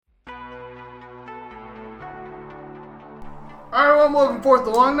Alright, well, welcome forth the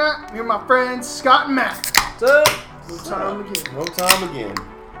long night. Here are my friends Scott and Matt. What's up? One time again.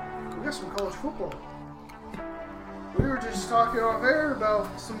 We got some college football. We were just talking off air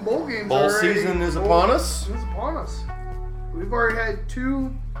about some bowl games. Bowl season is upon us. It's upon us. We've already had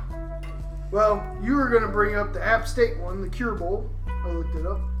two. Well, you were going to bring up the App State one, the Cure Bowl. I looked it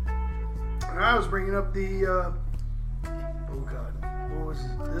up. And I was bringing up the, oh God, what was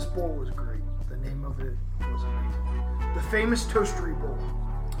it? This bowl was great. The name of it was amazing. The famous Toastery Bowl.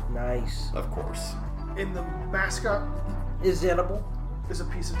 Nice. Of course. And the mascot Is edible? is a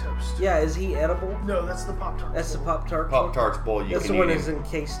piece of toast. Yeah, is he edible? No, that's the Pop-Tart. That's the Pop-Tart. Pop-Tarts Bowl, you That's can the one eat that's him. in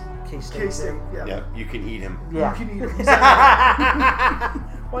K-State. K-State, yeah. Yeah, you can eat him. Yeah. You can eat it.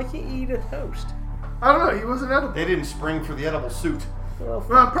 Why can't you eat a toast? I don't know. He wasn't edible. They didn't spring for the edible suit. Well,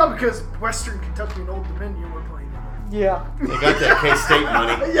 Well, probably because Western Kentucky and Old Dominion were playing it. yeah. They got that K-State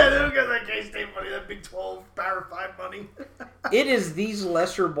money. Yeah, they don't got that K-State money, that Big 12 Power 5 money. It is these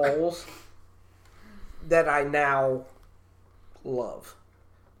lesser bowls that I now love,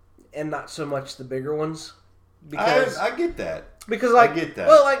 and not so much the bigger ones. Because I get that. like, I get that.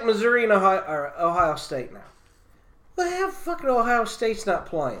 Well, like Missouri and Ohio State now. Well, have fucking Ohio State's not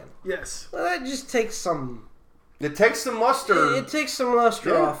playing. Yes. Well, that just takes some. It takes some luster. It takes some luster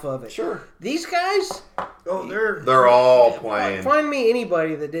Yeah, off of it. Sure. These guys. Oh, They're all playing. Find me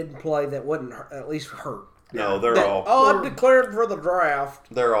anybody that didn't play that wasn't at least hurt. No, they're That, all. oh, I'm declared for the draft.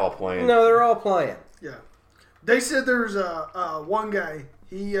 They're all playing. No, they're all playing. Yeah. They said there's one guy,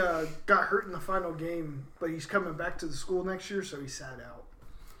 he got hurt in the final game, but he's coming back to the school next year, so he sat out.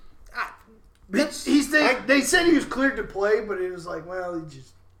 They said he was cleared to play, but it was like, well, he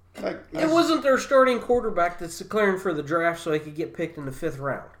just... It wasn't their starting quarterback that's declaring for the draft so he could get picked in the 5th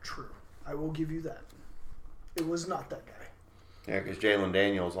round. True. I will give you that. It was not that guy. Yeah, because Jalen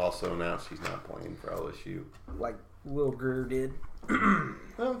Daniels also announced he's not playing for LSU. Like Will Greer did.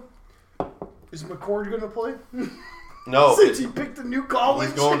 Well, is McCord going to play? No. Since he picked a new college.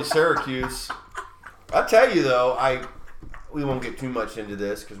 He's going to Syracuse. I tell you, though, we won't get too much into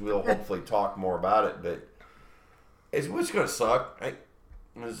this because we'll hopefully talk more about it, but it's what's going to suck.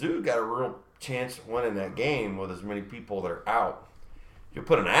 Mizzou got a real chance of winning that game with as many people that are out. You'll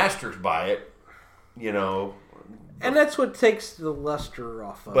put an asterisk by it, you know. And that's what takes the luster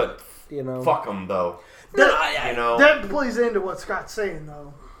off of But it, you know. fuck them, though. That plays into what Scott's saying,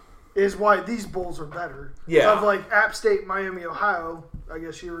 though, is why these bowls are better. Yeah. Of like App State, Miami, Ohio. I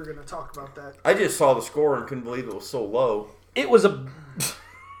guess you were going to talk about that. I just saw the score and couldn't believe it was so low. It was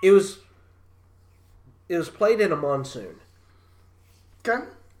played in a monsoon. Okay.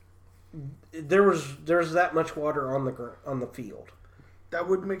 There's that much water on the field. That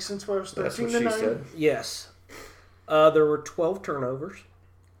would make sense why it was 13 That's what to she 9. said. Yes. There were 12 turnovers.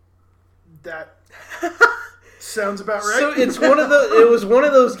 That sounds about right. So it was one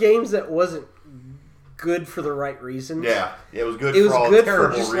of those games that wasn't good for the right reasons. Yeah, it was good It for was all good for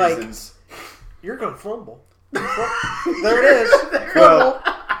terrible just, like, reasons. You're gonna fumble. There it is. Well,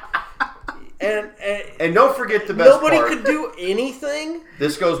 And don't forget the best nobody part. could do anything.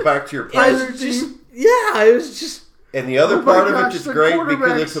 This goes back to your It point. was just it was just. And the other Oh my part of gosh, it that's the great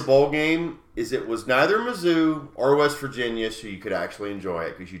because quarterbacks. it's a bowl game is it was neither Mizzou or West Virginia, so you could actually enjoy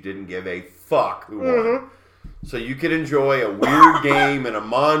it because you didn't give a fuck who won. So you could enjoy a weird game in a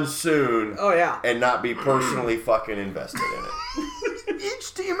monsoon Oh yeah. and not be personally fucking invested in it.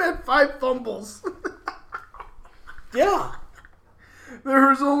 Each team had 5 fumbles. Yeah. There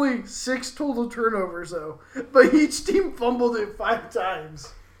was only 6 total turnovers, though. But each team fumbled it 5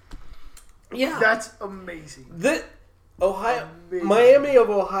 times. Yeah. That's amazing. Amazing. Miami of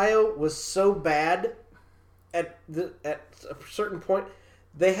Ohio was so bad at a certain point.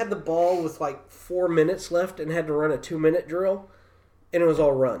 They had the ball with like 4 minutes left and had to run a 2-minute drill, and it was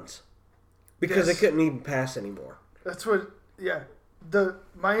all runs because they couldn't even pass anymore. That's what, yeah. The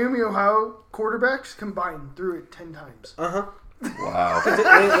Miami, Ohio quarterbacks combined threw it 10 times. Wow.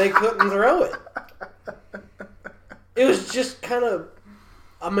 They couldn't throw it. It was just kind of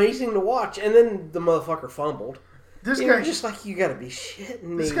amazing to watch, and then the motherfucker fumbled. This You're guy just like, you got to be shitting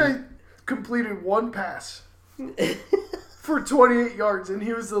me. This guy completed 1 pass for 28 yards, and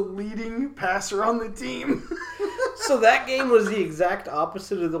he was the leading passer on the team. So that game was the exact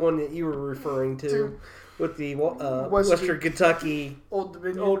opposite of the one that you were referring to with the Western Kentucky Old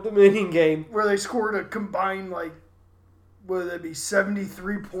Dominion game. Where they scored a combined, like, would that be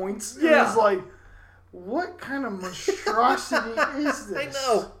 73 points? Yeah. It was like, what kind of monstrosity is this? I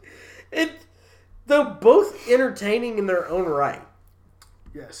know. They're both entertaining in their own right.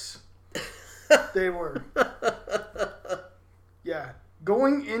 Yes. They were. Yeah.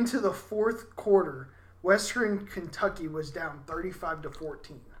 Going into the 4th quarter, Western Kentucky was down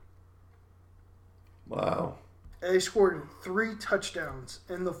 35-14. Wow. And they scored 3 touchdowns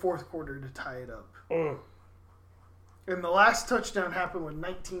in the fourth quarter to tie it up. And the last touchdown happened with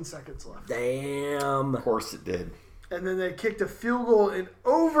 19 seconds left. Damn. Of course it did. And then they kicked a field goal in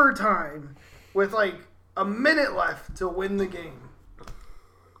overtime with like a minute left to win the game.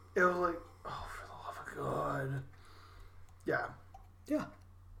 It was like, oh, for the love of God. Yeah. Yeah.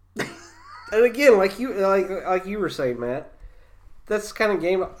 And again, like you were saying, Matt, that's the kind of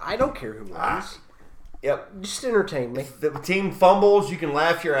game I don't care who wins. Yep. Just entertain me. If the team fumbles, you can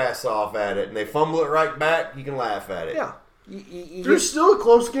laugh your ass off at it. And they fumble it right back, you can laugh at it. Yeah. There's still a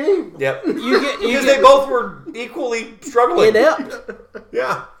close game. Yep. Because they both were equally struggling. Inept.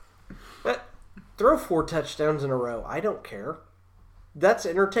 Yeah. But throw 4 touchdowns in a row. I don't care. That's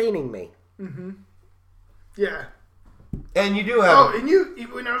entertaining me. Mm-hmm. Yeah. And you do have... Oh, and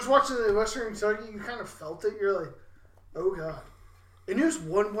when I was watching the Western Kentucky, you kind of felt it. You're like, oh, God. And there's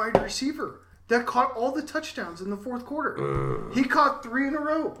one wide receiver that caught all the touchdowns in the fourth quarter. He caught 3 in a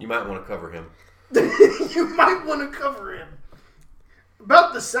row. You might want to cover him. You might want to cover him.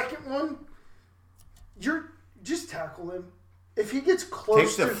 About the second one, just tackle him. If he gets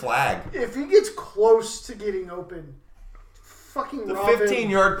close Take the flag. If he gets close to getting open, fucking The rob him.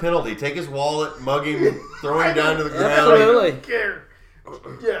 15-yard penalty. Take his wallet, mug him, throw him down to the ground. Absolutely. I don't care.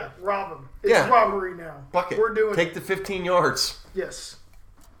 Yeah, rob him. It's robbery now. Bucket. We're doing Take it. the 15 yards. Yes.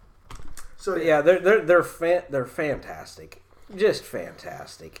 So Yeah, they're fantastic, just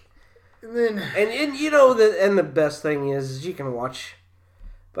fantastic. And then And you know the best thing is you can watch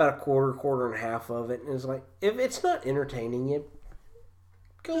about a quarter and a half of it, and it's like if it's not entertaining you,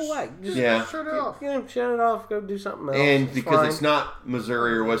 go away. Just shut it off. Shut it off. Go do something else. And because fine. it's not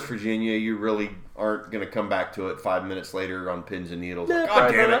Missouri or West Virginia, you really aren't going to come back to it 5 minutes later on pins and needles. No, Like, God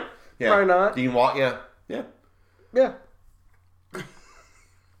probably damn it. not. Yeah. Probably not. Dean Watt, yeah. Yeah.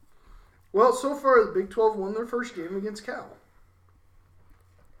 Well, so far the Big 12 won their first game against Cal.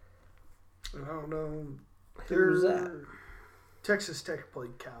 I don't know. Who was that? Texas Tech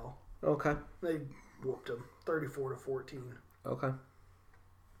played Cal. Okay. They whooped them 34-14. Okay.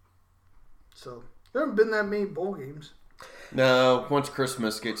 So there haven't been that many bowl games. No, once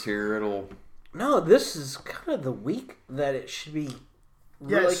Christmas gets here, it'll... No, this is kind of the week that it should be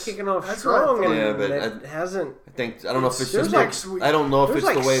really kicking off that's strong, what I and thought. it hasn't. I don't know if it's There's just... next week. I don't know if There's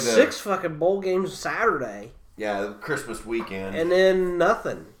it's like the way 6 fucking bowl games Saturday, the Christmas weekend. and then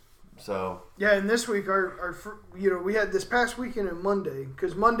nothing. So... Yeah, and this week we had this past weekend and Monday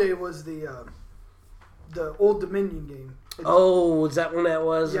because Monday was the Old Dominion game. Oh, is that when that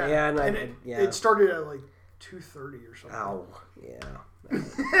was? Yeah, and it started at like 2:30 or something. Oh, yeah.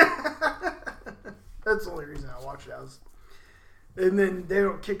 That's the only reason I watched it. And then they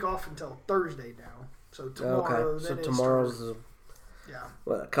don't kick off until Thursday now. So tomorrow. Okay, then so it tomorrow's starts.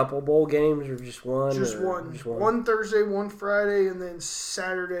 Yeah. a couple bowl games or just one? Just one. One Thursday, one Friday, and then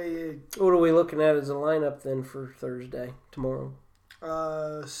Saturday. What are we looking at as a lineup then for Thursday, tomorrow?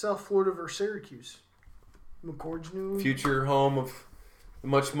 South Florida versus Syracuse. McCord's new. Future home of the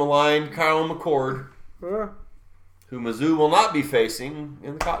much maligned Kyle McCord, who Mizzou will not be facing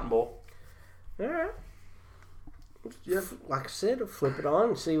in the Cotton Bowl. All right. Yep. Like I said, flip it on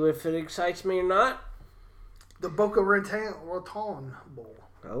and see if it excites me or not. The Boca Raton Bowl.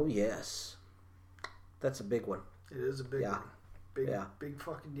 Oh, yes. That's a big one. It is a big one. Big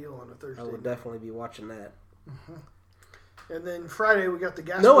fucking deal on a Thursday. I would definitely be watching that. Mm-hmm. And then Friday we got the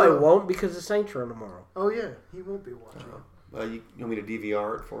Gasparilla. No, I won't because the Saints are on tomorrow. Oh, yeah. He won't be watching. You want me to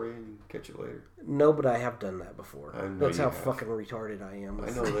DVR it for you and catch it later? No, but I have done that before. I know That's you how have. fucking retarded I am. I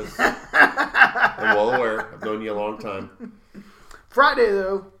know this. I'm well aware. I've known you a long time. Friday,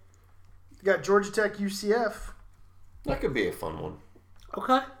 though, you got Georgia Tech UCF. That could be a fun one.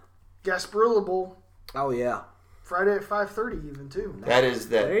 Okay. Gasparilla Bowl. Oh, yeah. Friday at 5:30 even, too. That is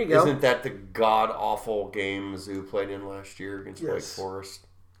that. There you go. Isn't that the god-awful game Mizzou played in last year against Wake Yes. Forest?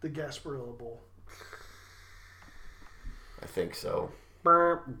 The Gasparilla Bowl. I think so.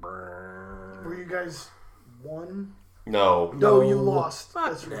 Were you Were you guys won? No. No, you lost.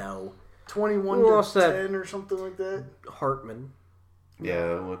 Fuck That's right. no. 21 We to lost that. 10 or something like that. Hartman. Yeah,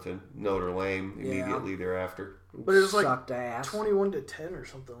 I went to Notre Dame immediately thereafter. But it was like Sucked ass. 21 to 10 or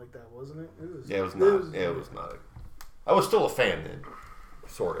something like that, wasn't it? Yeah, it was not. It was not. I was still a fan then,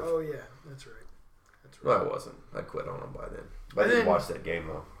 sort of. Oh, yeah. That's right. Well, I wasn't. I quit on them by then. But I And didn't then- watch that game,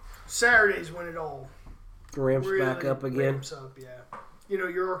 though. Saturdays when it all Ramps really back up again. ramps up, yeah. You know,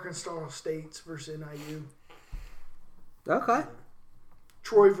 your Arkansas States versus NIU. Okay.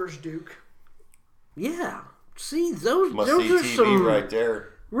 Troy versus Duke. Yeah. See, those Must see are TV some... right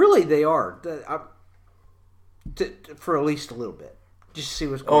there. Really, they are. for at least a little bit. Just see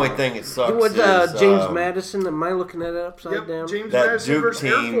what's going on. Only thing it sucks With is James Madison, am I looking at it upside Yep, down? James That Madison Duke versus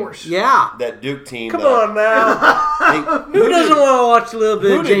Air team. Force. Yeah. that Duke team. Come on now. Who doesn't want to watch a little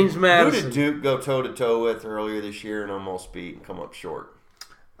bit of James Madison? Who did Duke go toe-to-toe with earlier this year and almost beat and come up short?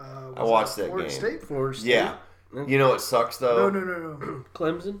 I watched that Florida game. State? Florida State. Yeah. You know what sucks, though? No.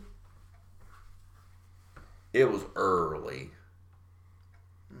 Clemson? It was early.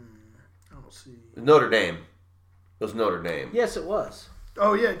 I don't see. Notre Dame. It was Notre Dame. Yes, it was.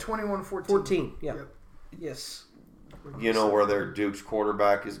 Oh, yeah, 21-14. 14, yeah. Yep. Yes. You know where their Duke's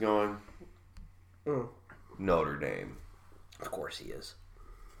quarterback is going? Mm. Notre Dame. Of course he is.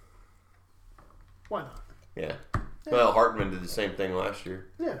 Why not? Yeah. Well, Hartman did the same thing last year.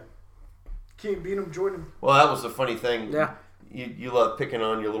 Yeah. Can't beat him, join him. Well, that was the funny thing. Yeah. You love picking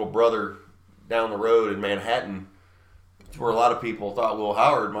on your little brother down the road in Manhattan. It's where a lot of people thought Will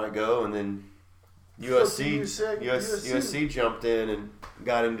Howard might go, and then USC jumped in and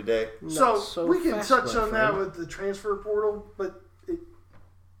got him today. So we can fast, touch my on that friend. with the transfer portal, but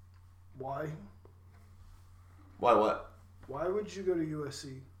why? Why what? Why would you go to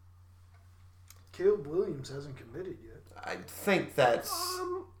USC? Caleb Williams hasn't committed yet. I think that's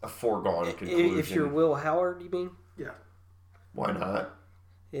a foregone conclusion. If you're Will Howard, you mean? Yeah. Why not?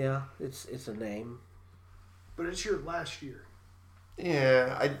 Yeah, it's a name. But it's your last year.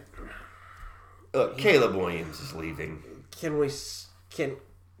 Yeah, look, Caleb Williams is leaving.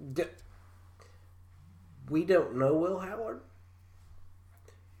 We don't know Will Howard,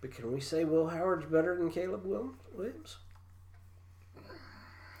 but can we say Will Howard's better than Caleb Williams?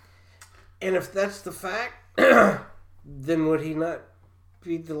 And if that's the fact, then would he not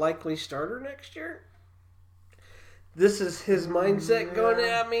be the likely starter next year? This is his mindset going.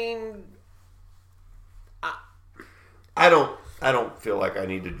 I mean, I don't feel like I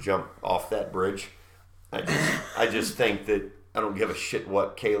need to jump off that bridge. I just think that I don't give a shit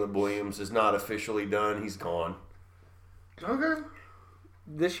what Caleb Williams is not officially done. He's gone. Okay.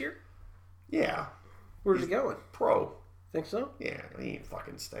 this year, Yeah. where's he going? Pro. Think so? Yeah, he ain't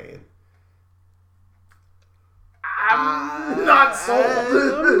fucking staying. I'm not sold.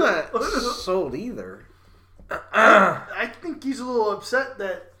 I'm not sold either. I think he's a little upset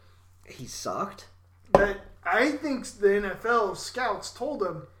that He sucked. I think the NFL scouts told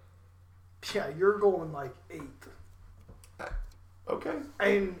him, yeah, you're going like 8th. Okay.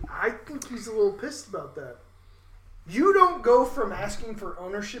 And I think he's a little pissed about that. You don't go from asking for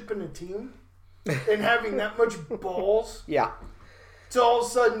ownership in a team and having that much balls Yeah. to all of a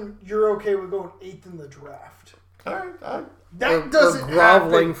sudden you're okay with going 8th in the draft. All right. That doesn't or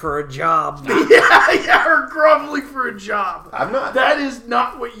groveling happen. for a job. yeah, or groveling for a job. I'm not. That is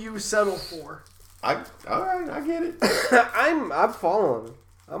not what you settle for. All right, I get it. I'm following.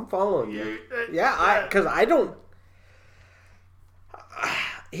 I'm following you. Yeah, because I don't.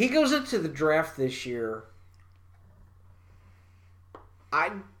 He goes into the draft this year.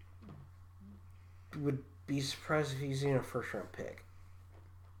 I would be surprised if he's in a first round pick.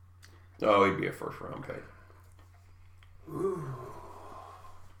 Oh, he'd be a first round pick. Ooh.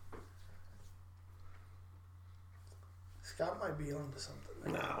 Scott might be onto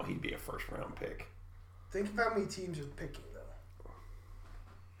something. No, he'd be a first round pick. Think of how many teams are picking, though,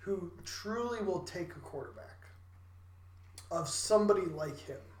 who truly will take a quarterback of somebody like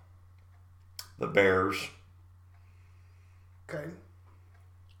him. The Bears. Okay?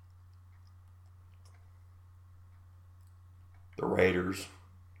 The Raiders.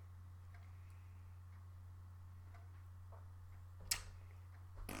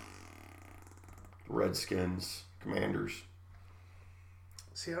 Redskins. Commanders.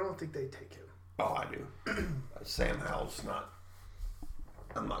 See, I don't think they take him. Oh, I do. Sam Howell's not.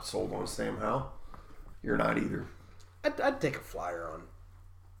 I'm not sold on Sam Howell. You're not either. I'd take a flyer on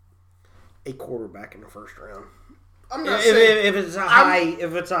a quarterback in the first round. I'm not saying if it's a high.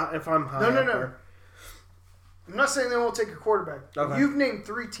 If I'm high. No. I'm not saying they won't take a quarterback. Okay. You've named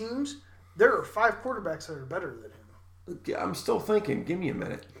 3 teams. There are 5 quarterbacks that are better than him. Yeah, I'm still thinking. Give me a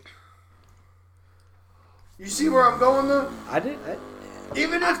minute. You see where I'm going, though?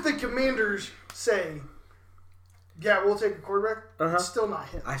 Even if the Commanders say, yeah, we'll take a quarterback, it's still not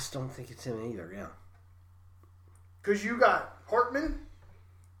him. I still don't think it's him either. Yeah. Because you got Hartman,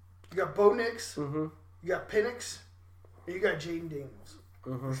 you got Bo Nix, Mm-hmm. you got Penix, and you got Jaden Daniels.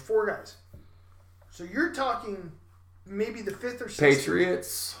 Mm-hmm. There's 4 guys. So you're talking maybe the 5th or 6th.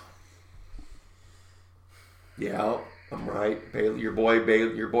 Patriots. Yeah, I'm right. Your boy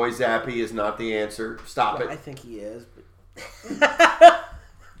Zappy is not the answer. Stop it. I think he is. But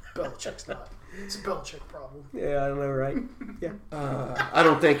Belichick's not. It's a Belichick problem. Yeah, I know, right? Yeah. I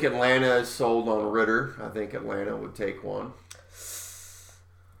don't think Atlanta is sold on Ritter. I think Atlanta would take one.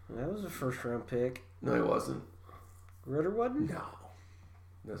 That was a first-round pick. No, he wasn't. Ritter wasn't? No.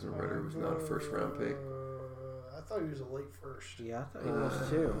 Ritter was not a first-round pick. I thought he was a late first. Yeah, I thought he was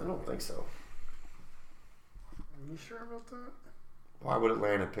too. I don't think so. Are you sure about that? Why would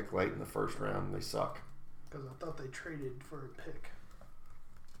Atlanta pick late in the first round? They suck. Because I thought they traded for a pick.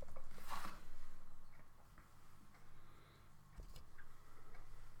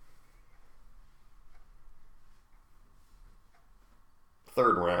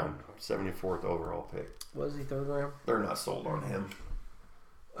 Third round, 74th overall pick. Was he third round? They're not sold on him.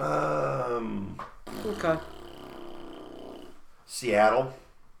 Okay. Seattle.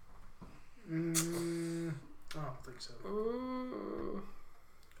 I don't think so.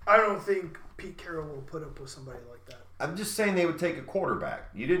 I don't think Pete Carroll will put up with somebody like that. I'm just saying they would take a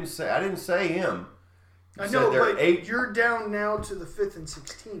quarterback. I didn't say him. I know, but you're down now to the 5th and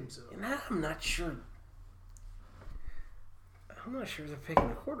 6th teams. Though. And I'm not sure. I'm not sure they're picking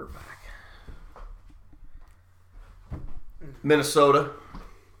a quarterback. Minnesota.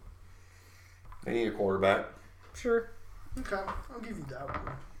 They need a quarterback. Sure. Okay, I'll give you that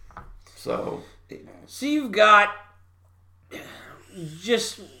one. So you've got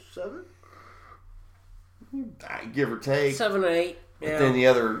just 7? give or take 7 or 8.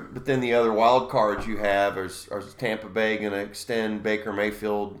 But then the other wild cards you have is Tampa Bay going to extend Baker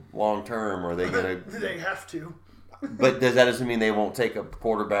Mayfield long term? Or are they going to? They have to. But that doesn't mean they won't take a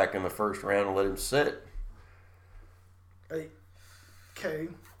quarterback in the first round and let him sit. Okay.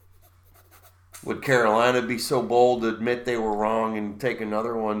 Would Carolina be so bold to admit they were wrong and take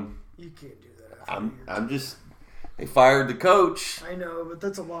another one? You can't do that. I'm just. They fired the coach. I know, but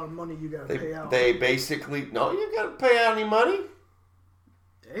that's a lot of money you got to pay out. They basically you got to pay out any money.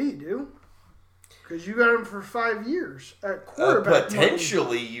 Yeah, you do. Because you got him for 5 years at quarterback.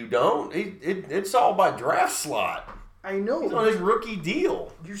 Potentially, you don't. It's all by draft slot. I know. He's on his rookie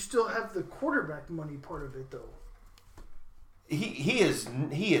deal. You still have the quarterback money part of it, though. He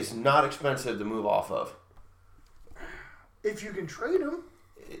is not expensive to move off of. If you can trade him.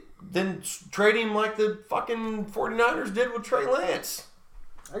 Then trade him like the fucking 49ers did with Trey Lance.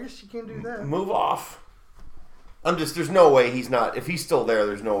 I guess you can't do that. Move off. There's no way he's not. If he's still there,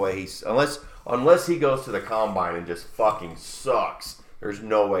 there's no way he's. Unless he goes to the combine and just fucking sucks, there's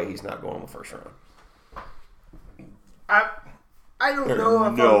no way he's not going in the first round. I don't know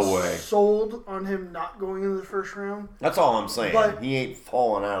if I'm sold on him not going in the first round. That's all I'm saying. But he ain't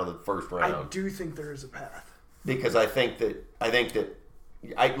falling out of the first round. I do think there is a path. Because I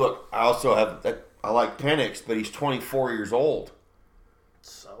also have that. I like Penix, but he's 24 years old.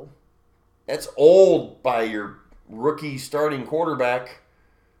 So? That's old by your rookie starting quarterback.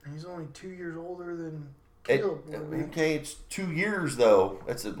 He's only 2 years older than Caleb. Okay, it's 2 years, though.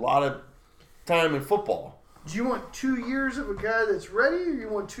 That's a lot of time in football. Do you want 2 years of a guy that's ready, or you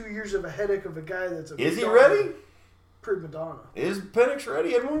want 2 years of a headache of a guy that's a Is he ready? Prima donna. Is Penix ready?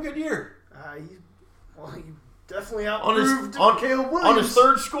 He had one good year. He definitely outproved Caleb Williams. On his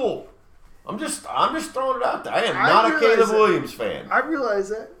third school. I'm just throwing it out there. I am not a Caleb Williams fan. I realize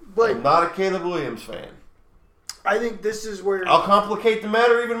that. But I'm not a Caleb Williams fan. I think this is where... I'll complicate the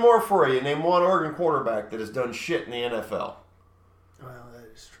matter even more for you. Name one Oregon quarterback that has done shit in the NFL. Well, that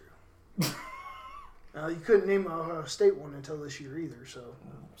is true. You couldn't name a Ohio State one until this year either, so...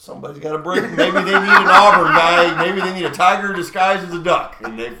 Somebody's got to break. Maybe they need an Auburn guy. Maybe they need a tiger disguised as a duck.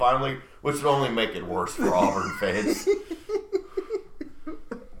 And they finally... Which would only make it worse for Auburn fans.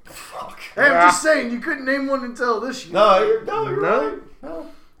 Fuck. Hey, I'm just saying, you couldn't name one until this year. No, you're right.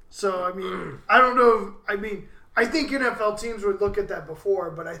 No. So, I don't know. I think NFL teams would look at that before,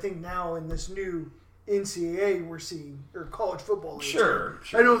 but I think now in this new NCAA we're seeing, or college football, sure.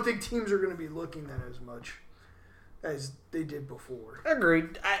 I don't think teams are going to be looking at as much as they did before.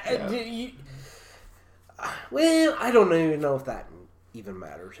 Agreed. I don't even know if that even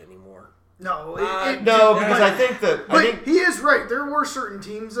matters anymore. No, because I think that. But he is right. There were certain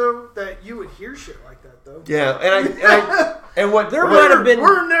teams though that you would hear shit like that though. Yeah, and what there might have been.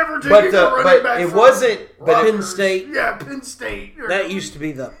 We're never taking a running back. It wasn't. But Penn State. Yeah, Penn State. That used to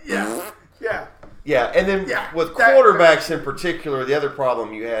be the. Yeah. Yeah, and then with quarterbacks in particular, the other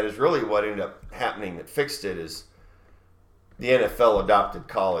problem you had is really what ended up happening that fixed it is the NFL adopted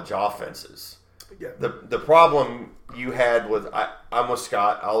college offenses. Yeah. The problem you had with I'm with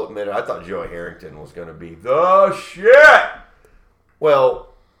Scott. I'll admit it. I thought Joey Harrington was going to be the shit.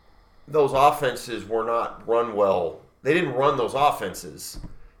 Well, those offenses were not run well. They didn't run those offenses.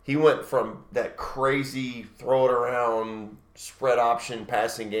 He went from that crazy throw it around spread option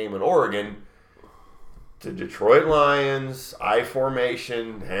passing game in Oregon to Detroit Lions, I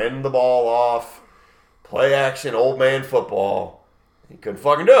formation, hand the ball off, play action, old man football. He couldn't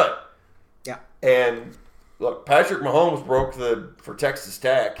fucking do it. Yeah. And look, Patrick Mahomes broke for Texas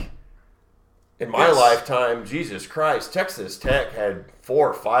Tech. In my Yes. lifetime, Jesus Christ, Texas Tech had 4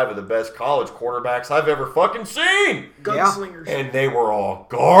 or 5 of the best college quarterbacks I've ever fucking seen. Gunslingers. And they were all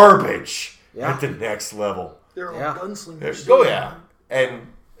garbage Yeah. at the next level. They're all Yeah. gunslingers. Oh, yeah.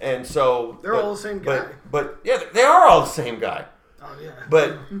 And so... They're all the same guy. But yeah, they are all the same guy. Oh, yeah.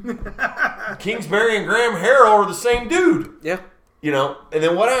 But Kingsbury and Graham Harrell are the same dude. Yeah. You know, and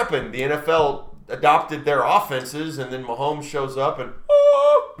then what happened? The NFL adopted their offenses, and then Mahomes shows up and...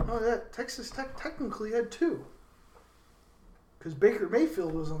 Oh, yeah. Texas Tech technically had 2. Because Baker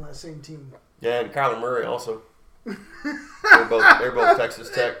Mayfield was on that same team. Yeah, and Kyler Murray also. they're both Texas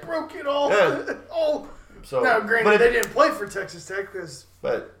Tech. They broke it all. Yeah. all. So, Now, granted, they didn't play for Texas Tech because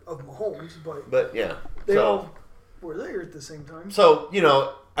but of Mahomes, but yeah. they all were there at the same time. So, you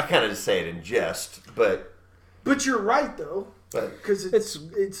know, I kind of just say it in jest, but you're right, though. Because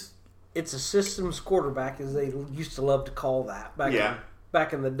It's a systems quarterback, as they used to love to call that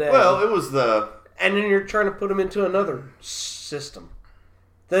back in the day. Well, it was the... And then you're trying to put them into another system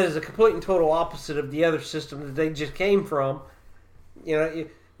that is a complete and total opposite of the other system that they just came from. You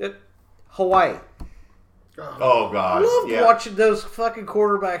know, Hawaii. Oh, I God. loved watching those fucking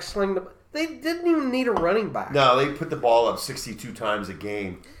quarterbacks sling the... They didn't even need a running back. No, they put the ball up 62 times a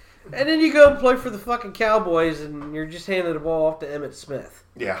game. And then you go and play for the fucking Cowboys, and you're just handing the ball off to Emmitt Smith.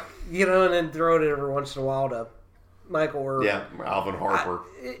 Yeah. You know, and then throw it every once in a while to Michael Irvin. Yeah, Alvin Harper.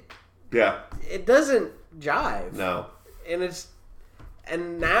 It doesn't jive. No.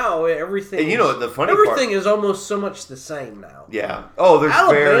 And now everything. And you know the funny everything part, is almost so much the same now. Yeah. Oh, there's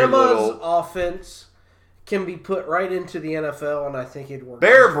very Alabama's little. offense can be put right into the NFL, and I think it'd work.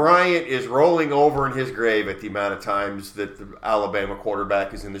 Bear Bryant is rolling over in his grave at the amount of times that the Alabama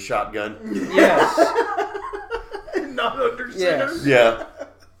quarterback is in the shotgun. Yes. Not under center. Yes. Yeah.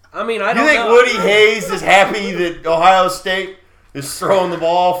 I mean, I You don't think know. Woody Hayes is happy that Ohio State is throwing the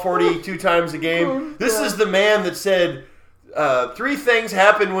ball 42 times a game? This is the man that said 3 things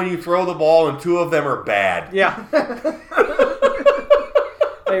happen when you throw the ball, and 2 of them are bad. Yeah.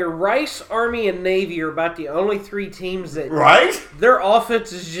 Hey, Rice, Army, and Navy are about the only 3 teams that their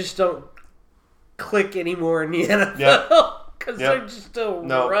offenses just don't click anymore in the NFL because they're just a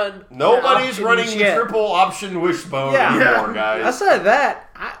run. Nobody's running the triple option wishbone anymore, guys. Outside of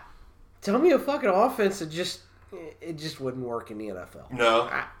that, tell me a fucking offense that just wouldn't work in the NFL. No.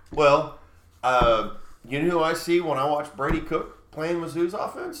 Well, you know who I see when I watch Brady Cook playing Mizzou's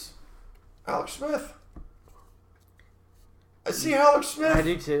offense? Alex Smith. I see Alex Smith. I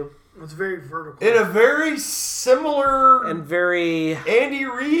do too. It's very vertical. In a very similar and very Andy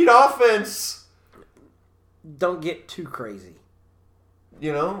Reid offense. Don't get too crazy.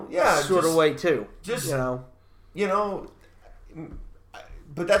 You know? Sort of way too. Just, you know.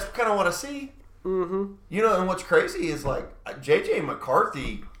 But that's kind of what I see. Mm-hmm. You know, and what's crazy is like J.J.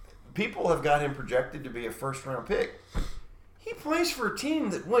 McCarthy, people have got him projected to be a first-round pick. He plays for a team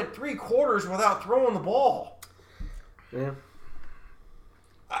that went 3 quarters without throwing the ball. Yeah.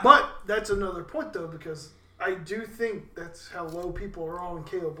 But that's another point, though, because I do think that's how low people are on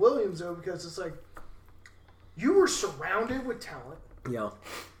Caleb Williams, though, because it's like you were surrounded with talent. Yeah.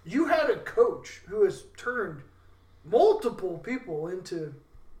 You had a coach who has turned multiple people into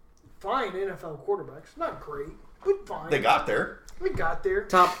fine NFL quarterbacks. Not great, but fine. They got there. We got there.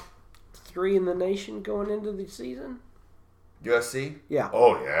 Top 3 in the nation going into the season? USC? Yeah.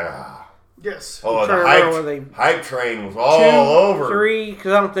 Oh, yeah. Yes. Oh, the hype train was all over. 3,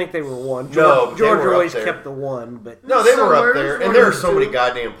 because I don't think they were 1. No, Georgia always kept the 1, but no, they were up there, and there are so many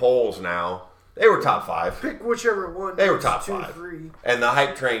goddamn polls now. They were top 5. Pick whichever one. They were top 2, 5, 3. and the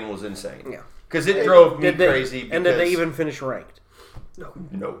hype train was insane. Yeah, because it drove me crazy. And did they even finish ranked?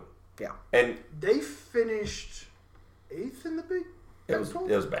 No. Yeah, and they finished 8th in the Big. It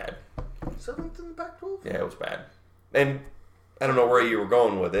was bad. 7th in the Pac-12. Yeah, it was bad, and I don't know where you were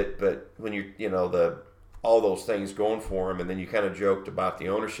going with it, but when all those things going for him, and then you kind of joked about the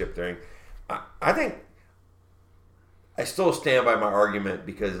ownership thing. I think I still stand by my argument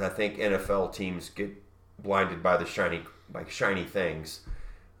because I think NFL teams get blinded by the shiny things.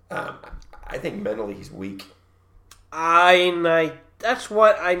 I think mentally he's weak. That's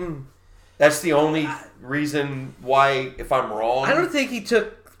what I'm. That's the only reason why, if I'm wrong, I don't think he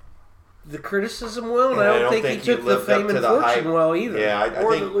took the criticism well, and I don't think he took the fame and fortune well either. Yeah, I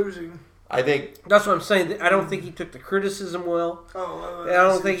think the losing. I think that's what I'm saying. I don't think he took the criticism well. And I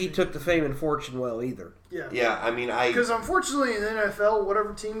don't think he took the fame and fortune well either. Yeah. Yeah, I mean, because unfortunately in the NFL,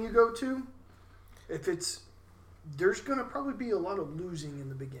 whatever team you go to, there's going to probably be a lot of losing in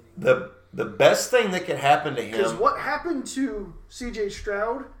the beginning. The best thing that could happen to him... Because what happened to C.J.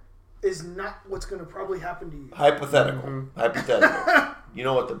 Stroud is not what's going to probably happen to you. Hypothetical. Mm-hmm. Hypothetical. You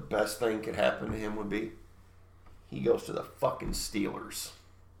know what the best thing could happen to him would be? He goes to the fucking Steelers.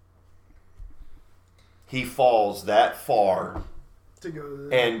 He falls that far To go to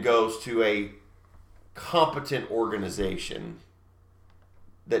and goes to a competent organization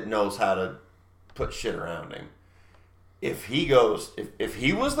that knows how to put shit around him. If he goes, if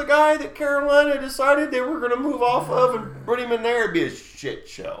he was the guy that Carolina decided they were going to move off of and put him in there, it'd be a shit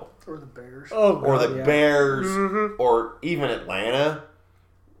show. Or the Bears. Oh, God, Or the Bears, Mm-hmm. or even Atlanta.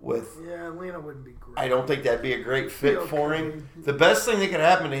 Yeah, Atlanta wouldn't be great. I don't think that'd be a great fit Okay. for him. The best thing that could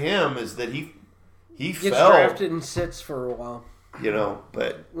happen to him is that he Gets fell, drafted and sits for a while.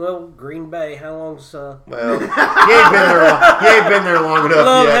 but Well, Green Bay, how long's... well, he ain't been there long enough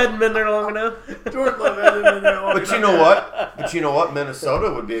Love yet. hadn't been there long enough. Jordan Love hasn't been there long But you enough. know what?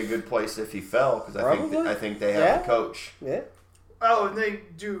 Minnesota would be a good place if he fell, because I think they have Yeah. a coach. Yeah. Oh, and they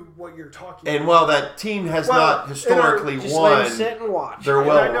do what you're talking And about. while that team has not historically Just let won, him sit and watch. they're And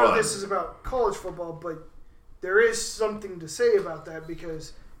well I know run. this is about college football, but there is something to say about that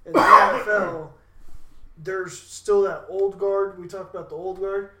because in the NFL, there's still that old guard. We talked about the old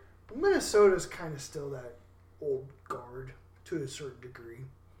guard. Minnesota's kind of still that old guard to a certain degree.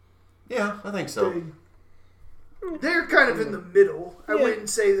 Yeah, I think so. They're kind of in the middle. I Yeah. wouldn't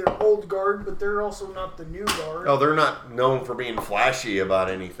say they're old guard, but they're also not the new guard. Oh, they're not known for being flashy about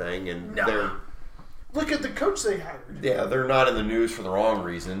anything, and No. Look at the coach they hired. they're not in the news for the wrong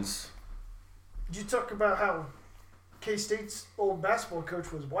reasons. Did you talk about how K-State's old basketball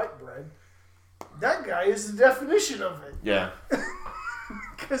coach was white bread? That guy is the definition of it. Yeah,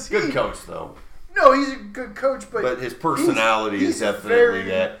 'Cause good coach though, No, he's a good coach, but but his personality he's is definitely very-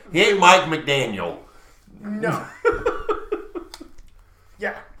 that. He ain't Mike McDaniel. no.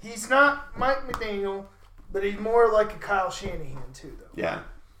 Yeah, he's not Mike McDaniel, but he's more like a Kyle Shanahan too, though. Yeah,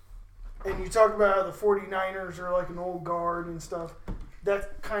 And you talk about how the 49ers are like an old guard and stuff. That's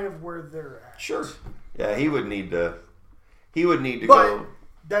kind of where they're at. sure. Yeah, he would need to. He would need to But go.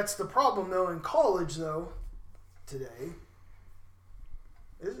 that's the problem, though, in college, though, today.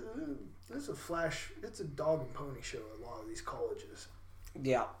 It's a flash. It's a dog and pony show at a lot of these colleges.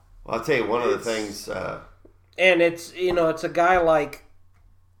 Yeah. Well, I'll tell you one of the things. And it's, it's a guy like,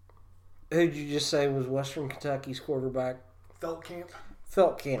 who'd you just say was Western Kentucky's quarterback? Feldkamp.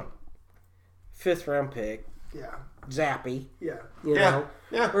 5th round pick. Yeah. Zappy. Yeah. You know?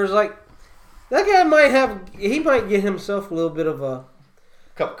 Yeah. Whereas, like, that guy might get himself a little bit of a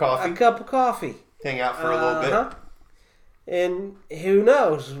Cup of coffee. cup of coffee. Hang out for a little bit. And who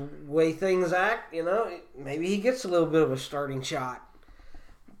knows, the way things act, maybe he gets a little bit of a starting shot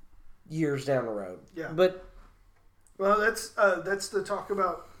years down the road. Yeah. But Well, that's the talk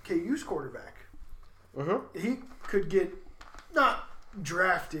about KU's quarterback. Mm-hmm. He could get not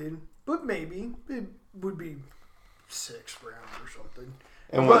drafted, but maybe it would be 6th round or something.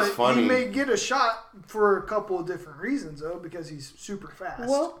 And but what's funny, he may get a shot for a couple of different reasons, though, because he's super fast.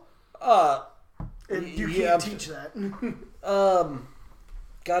 well, and you yeah, can't teach that.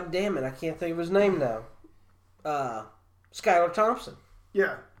 God damn it, I can't think of his name now. Skylar Thompson.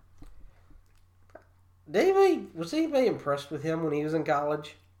 Yeah. Was anybody impressed with him when he was in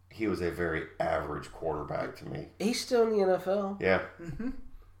college? he was a very average quarterback to me. He's still in the NFL. Yeah. Mm-hmm.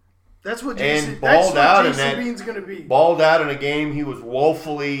 That's what And Jason, balled out in that- Bean's going to be. Balled out in a game he was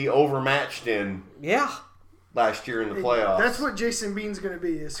woefully overmatched in Yeah. last year in the playoffs. That's what Jason Bean's going to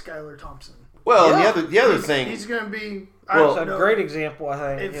be, is Skylar Thompson. Well, Yeah. the other thing, He's going to be... Well, I it's don't a know great example,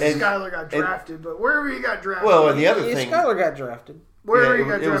 I think. if Skylar got drafted, but wherever he got drafted... well, and the other Yeah, thing, Skylar got drafted. wherever yeah, he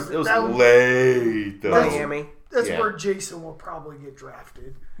got it was, drafted, it was that would- late though. Miami. that's Yeah. where Jason will probably get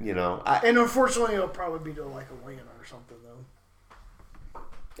drafted. You know, And unfortunately, it'll probably be to like Atlanta or something, though.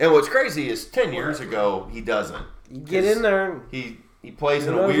 and what's crazy is 10 years ago he doesn't. You get in there. And, He plays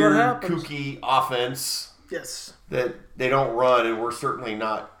in Who a knows what weird, happens. kooky offense Yes. that they don't run, and we're certainly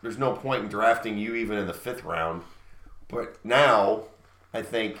not. There's no point in drafting you even in the 5th round. But now, I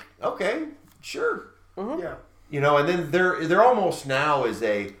think, okay, sure. Yeah. You know, and then they're almost now is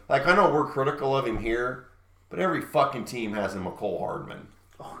a, like, I know we're critical of him here, but every fucking team has a McCole Hardman.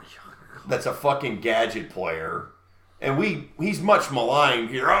 Oh, yeah. That's a fucking gadget player. And he's much maligned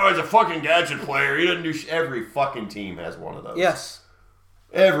here. Oh, he's a fucking gadget player. He doesn't do every fucking team has one of those. yes.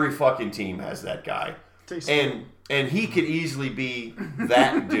 Every fucking team has that guy. Taysom. And he could easily be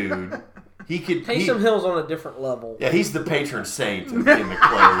that dude. He could Taysom Hill's on a different level. Yeah, he's the patron saint of gimmick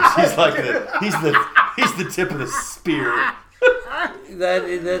players. He's like he's the tip of the spear.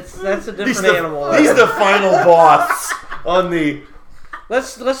 That's a different animal. He's the final boss on the.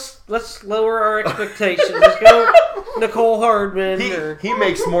 Let's lower our expectations. Let's go Nicole Hardman. He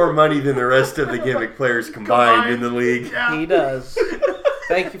makes more money than the rest of the gimmick players combined in the league. Yeah. He does.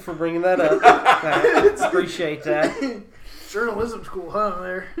 Thank you for bringing that up. I appreciate that. Journalism school, huh?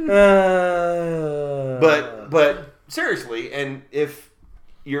 There. But seriously, and if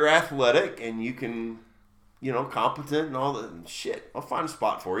you're athletic and you can, competent and all the shit, I'll find a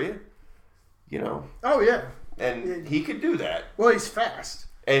spot for you. Oh yeah. And he could do that. Well, he's fast.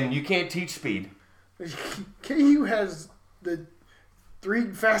 And you can't teach speed. KU has the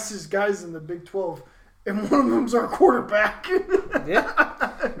 3 fastest guys in the Big 12, and one of them's our quarterback. Yeah.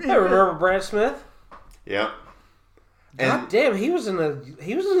 I remember Brad Smith. Yeah. God damn, he was in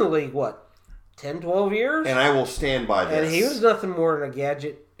the league, what, 10, 12 years? And I will stand by this. And he was nothing more than a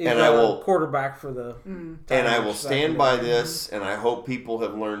gadget. And I will quarterback for the. And I will stand by this, and I hope people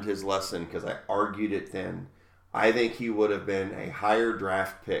have learned his lesson because I argued it then. I think he would have been a higher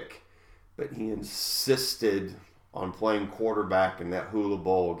draft pick, but he insisted on playing quarterback in that Hula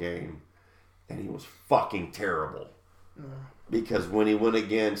Bowl game, and he was fucking terrible. Because when he went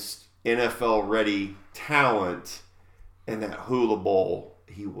against NFL-ready talent in that Hula Bowl,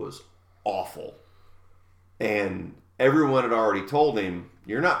 he was awful. And everyone had already told him,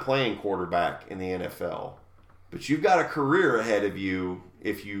 you're not playing quarterback in the NFL, but you've got a career ahead of you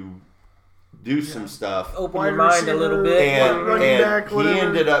if you do some stuff. Open your mind a little bit. And he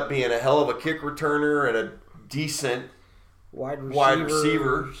ended up being a hell of a kick returner and a decent wide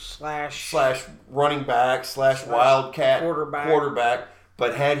receiver slash running back slash wildcat quarterback.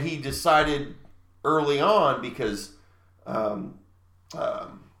 But had he decided early on, because Denard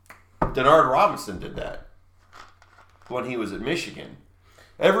Robinson did that when he was at Michigan.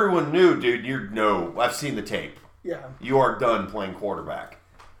 Everyone knew, dude, I've seen the tape. Yeah. You are done playing quarterback.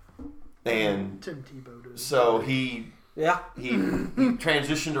 And Tim Tebow did. So he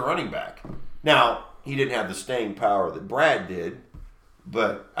transitioned to running back. Now, he didn't have the staying power that Brad did,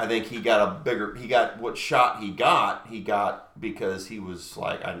 but I think he got what shot he got because he was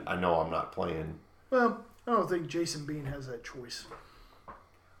like, I know I'm not playing. Well, I don't think Jason Bean has that choice.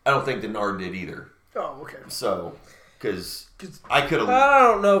 I don't think Denard did either. Oh, okay. So, because I could have. I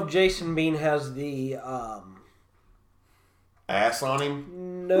don't know if Jason Bean has the ass on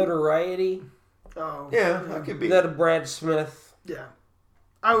him, notoriety. Oh, yeah, that could be that a Brad Smith. Yeah,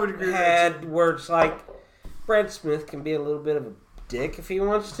 I would agree. Had where it's like Brad Smith can be a little bit of a dick if he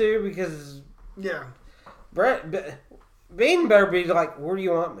wants to, because Bean better be like, where do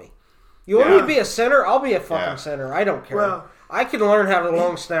you want me? You want me to be a center? I'll be a fucking center. I don't care. Well, I can learn how to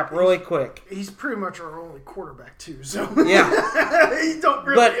long snap really quick. He's pretty much our only quarterback too, so yeah, he don't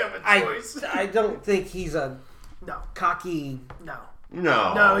really have a choice. I don't think he's a cocky. No,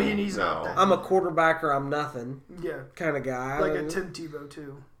 he's not that. I'm a quarterback or I'm nothing. Yeah, kind of guy. Like a Tim Tebow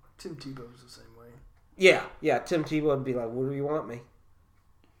too. Tim Tebow's the same way. Yeah. Tim Tebow would be like, "Where do you want me?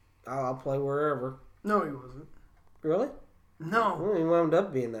 I'll play wherever." No, he wasn't. Really? No. Well, he wound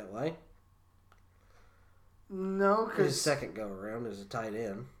up being that way. No, because his second go around as a tight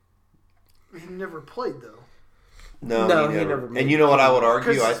end. He never played though. No, he never. And you know what I would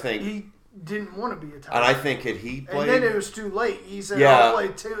argue? I think he didn't want to be a tight end. And I think had he played, and then it was too late. He said, "I'll play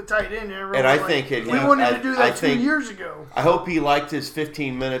tight end." And I think we wanted to do that 2 years ago. I hope he liked his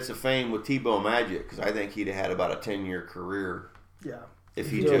 15 minutes of fame with Tebow Magic, because I think he'd have had about a 10-year career. Yeah.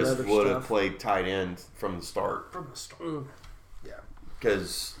 If he just would have played tight end from the start. Yeah.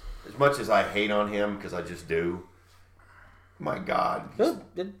 Because as much as I hate on him, because I just do, my God, he's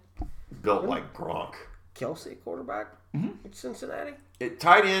built like Gronk. Kelsey, quarterback at Cincinnati.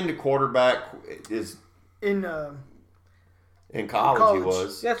 Tight end to quarterback is in college. He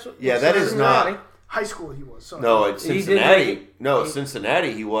was. That is not high school. He was. Sorry. No, at Cincinnati.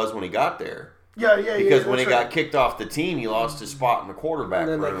 Cincinnati. He was when he got there. Yeah. Because when he got kicked off the team, he lost his spot in the quarterback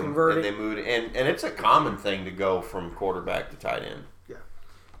room. They converted. And they moved, and it's a common thing to go from quarterback to tight end.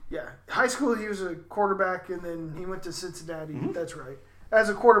 Yeah. High school, he was a quarterback, and then he went to Cincinnati. That's right, as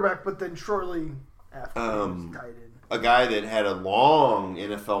a quarterback, but then shortly after, he was tight end. A guy that had a long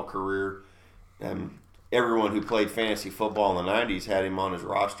NFL career. Everyone who played fantasy football in the 90s had him on his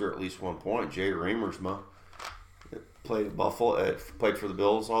roster at least one point. Jay Reamersma played at Buffalo, played for the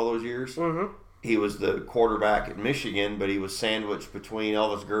Bills all those years. Mm-hmm. He was the quarterback at Michigan, but he was sandwiched between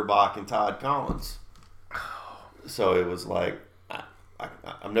Elvis Gerbach and Todd Collins. So it was like,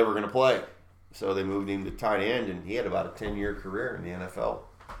 I'm never going to play. So they moved him to tight end, and he had about a 10-year career in the NFL.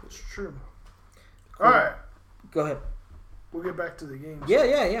 That's true. All right. Go ahead. We'll get back to the games.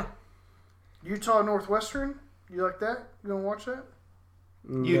 Yeah. Utah Northwestern. You like that? You gonna watch that?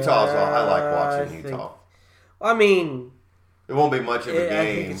 Utah's I like watching Utah. I mean, it won't be much of a game. I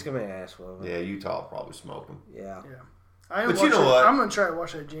think it's gonna be an ass whooping. Yeah, Utah will probably smoke them. Yeah. But you know what? I'm gonna try to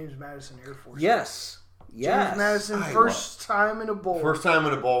watch that James Madison Air Force. Yes. James Madison, first time in a bowl. First time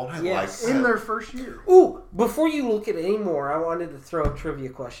in a bowl. I like that. In their first year. Ooh, before you look at any more, I wanted to throw a trivia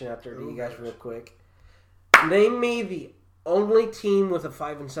question out there to you guys real quick. Name me the only team with a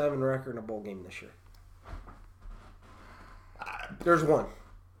 5-7 record in a bowl game this year. There's one.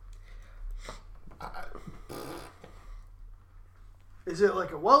 Is it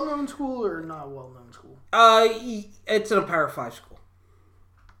like a well-known school or not a well-known school? It's a Power 5 school.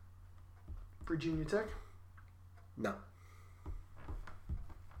 Virginia Tech? No.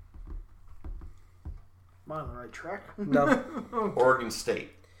 Am I on the right track? No. Oregon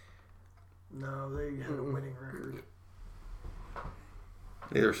State. No, they had a winning record.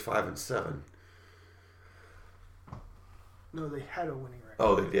 There's 5-7. No, they had a winning record.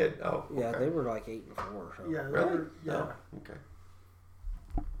 Oh, they did. Oh, yeah, okay. they were like 8-4 or something. Yeah, Really? yeah. Oh, okay.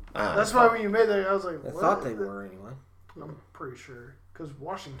 That's why when you made that, I was like, I what? thought they were anyway. I'm pretty sure. Because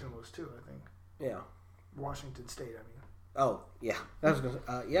Washington was too, I think. Yeah. Washington State, I mean. Oh, yeah. I was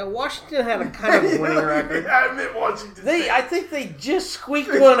gonna, yeah, Washington had a kind of a winning record. I meant Washington State. I think they just squeaked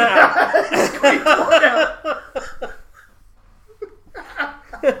one out. Squeaked one out.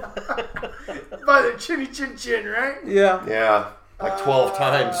 By the chinny chin chin, right? Yeah. Yeah, like 12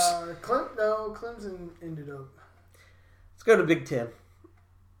 times. Clemson ended up. Let's go to Big Ten.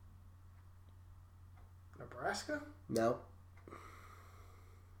 Nebraska? No.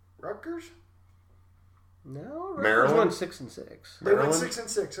 Rutgers? No. Maryland? Went 6-6. They went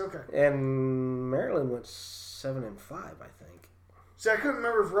 6-6. Okay. And Maryland went 7-5, I think. See, I couldn't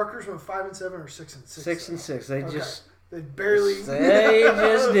remember if Rutgers went 5-7 or 6-6. 6-6. They just. They barely. They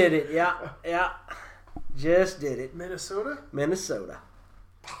just did it. Yeah. Just did it. Minnesota.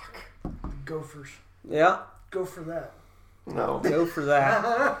 Fuck. Gophers. Yeah. Go for that. No. Go for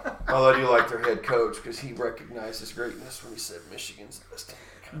that. Although I do like their head coach because he recognizes greatness when he said Michigan's the best team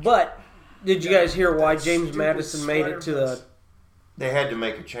in the country. But did you guys hear why James Madison made it to the? They had to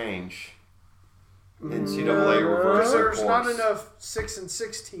make a change. NCAA reversed Because their there's not course. enough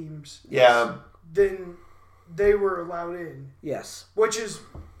 6-6 teams. Yeah. Then they were allowed in. Yes. Which is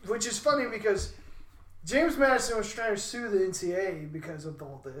funny because James Madison was trying to sue the NCAA because of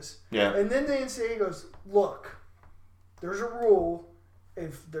all this. Yeah. And then the NCAA goes, look, there's a rule.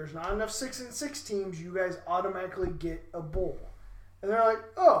 If there's not enough 6-6 teams, you guys automatically get a bowl. And they're like,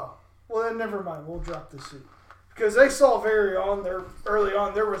 oh, well then never mind. We'll drop the suit. Because they saw early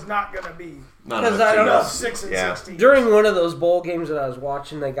on there was not going to be Because I don't know. enough 6-6 teams. During one of those bowl games that I was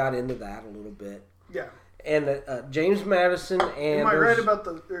watching, they got into that a little bit. Yeah. And James Madison and... Am I right about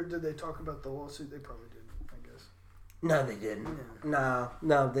or did they talk about the lawsuit? They probably did, I guess. No, they didn't. Yeah.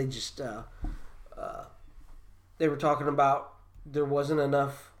 No, they just... they were talking about there wasn't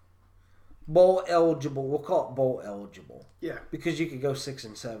enough bowl eligible. We'll call it bowl eligible. Yeah. Because you could go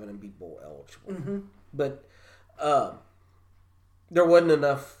 6-7 and be bowl eligible. Mm-hmm. But there wasn't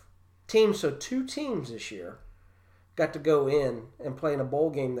enough teams, so 2 teams this year got to go in and play in a bowl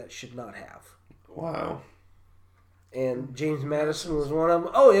game that should not have. Wow. And James Madison was one of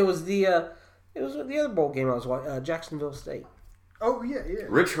them. Oh, it was the other bowl game I was watching, Jacksonville State. Oh yeah.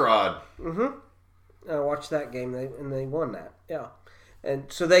 Rich Rod. I watched that game, and they won that. Yeah, and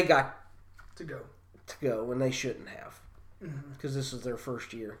so they got to go, and they shouldn't have because this is their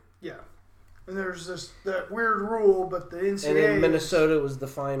first year. Yeah. And there's that weird rule, but the NCAA... And then Minnesota was the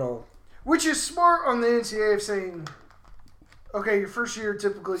final. Which is smart on the NCAA of saying, okay, your first year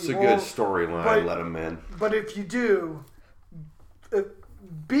typically... It's a good storyline, let them in. But if you do,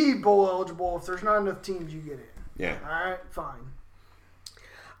 be bowl eligible. If there's not enough teams, you get in. Yeah. All right, fine.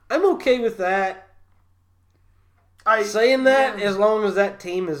 I'm okay with that. Saying that, as long as that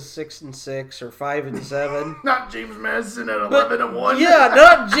team is 6-6 or 5-7. Not James Madison at 11-1. Yeah,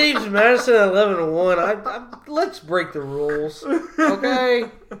 not James Madison at 11-1. Let's break the rules, okay?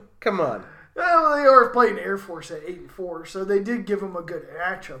 Come on. Well, they are playing Air Force at 8-4, so they did give him a good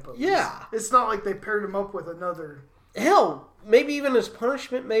matchup. Yeah, it's not like they paired him up with another. Hell, maybe even as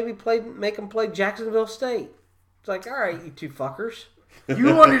punishment, make him play Jacksonville State. It's like, all right, you two fuckers.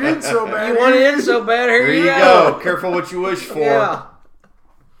 You wanted in so bad. You wanted in so bad. Here you go. Careful what you wish for. Yeah.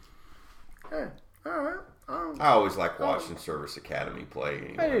 Hey, all right. I always like watching Service Academy play.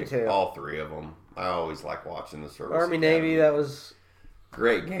 Anyway. I do too. All 3 of them. I always like watching the Service Army Academy. Navy. That was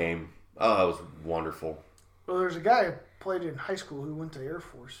great game. Oh, that was wonderful. Well, there's a guy who played in high school who went to Air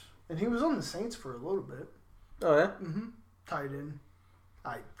Force, and he was on the Saints for a little bit. Oh yeah. Mm-hmm. Tight end.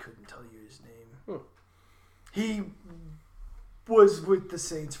 I couldn't tell you his name. He was with the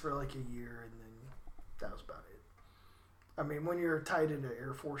Saints for like a year, and then that was about it. I mean, when you're tied into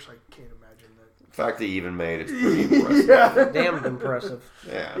Air Force, I can't imagine that. The fact that he even made it's pretty impressive. Yeah. Damn impressive.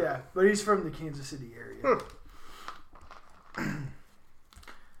 Yeah. Yeah, but he's from the Kansas City area.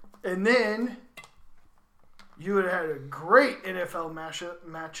 And then you would have had a great NFL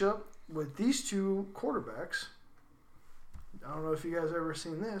matchup with these two quarterbacks. I don't know if you guys ever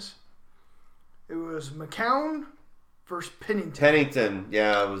seen this. It was McCown versus Pennington. Pennington,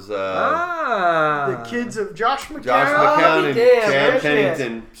 yeah, it was The kids of Josh McCown. Josh McCown and Chad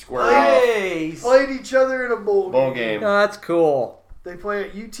Pennington squared off. Played each other in a bowl game. Oh, that's cool. They play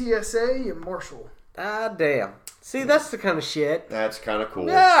at UTSA in Marshall. Ah, damn. See, that's the kind of shit. That's kind of cool.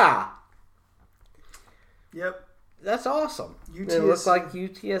 Yeah. Yep. That's awesome. UTSA. It looks like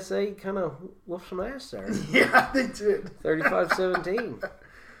UTSA kind of whooped some ass there. Yeah, they did. 35-17.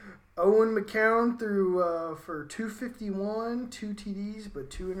 Owen McCown threw for 251, 2 TDs, but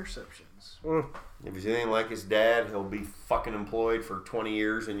 2 interceptions. If he's anything like his dad, he'll be fucking employed for 20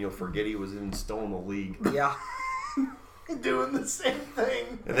 years and you'll forget he was still in the league. Yeah. Doing the same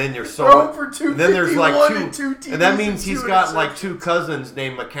thing. And then you're Throwing for 251 and then there's like and 2 TDs and that means and he's 2 got like interceptions. 2 cousins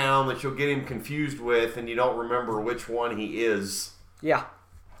named McCown that you'll get him confused with and you don't remember which one he is. Yeah.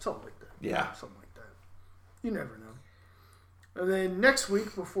 Something like that. Yeah. Something like that. You never know. And then next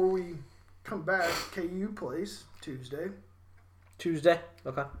week, before we come back, KU plays Tuesday.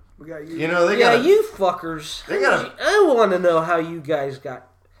 Okay. We got you. You know, they Yeah, got you fuckers. they gotta- I want to know how you guys got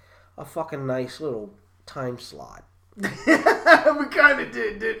a fucking nice little time slot. We kind of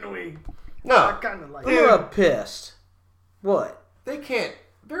did, didn't we? I No. kind of like I'm it. pissed. What? They can't.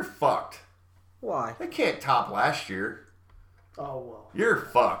 They're fucked. Why? They can't top last year. Oh, well. You're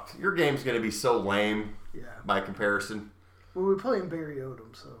fucked. Your game's going to be so lame Yeah. by comparison. Well, we're playing Barry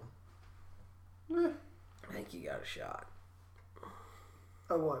Odom, so. I think you got a shot.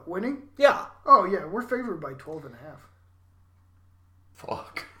 Oh, what? Winning? Yeah. Oh, yeah. We're favored by 12.5.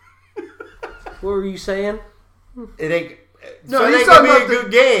 Fuck. What were you saying? It ain't. No, So it he's ain't gonna be talking a about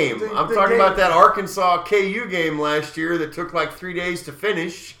good game. the I'm talking game. about that Arkansas KU game last year that took like 3 days to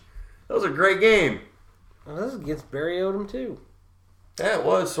finish. That was a great game. Well, this is against Barry Odom, too. Yeah, it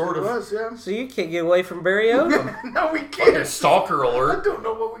was sort It of. was, yeah. So you can't get away from Barry Odom. No, we Fucking can't. stalker I alert. don't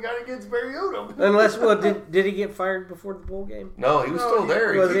know what we got against Barry Odom. Unless, well, did he get fired before the bowl game? No, he was No, still he-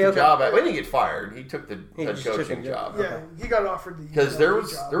 there. He was took he? the Okay. job. He didn't get fired. He took the He head just took coaching a job. job. Yeah, he got offered the Because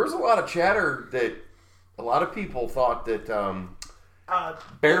UNLV there was a lot of chatter that a lot of people thought that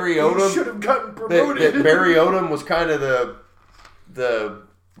Barry He Odom should have gotten that promoted. Barry Odom was kind of the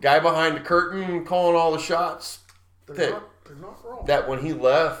guy behind the curtain calling all the shots. They're not wrong. That when he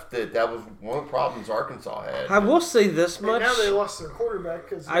left, that was one of the problems Arkansas had. I will say this And much. now they lost their quarterback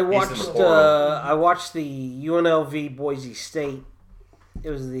because I watched portal. I watched the UNLV Boise State. It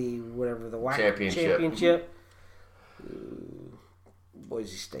was the WAC championship.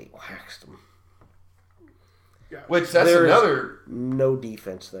 Boise State waxed them. Which that's There's another. no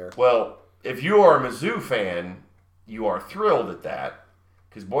defense there. Well, if you are a Mizzou fan, you are thrilled at that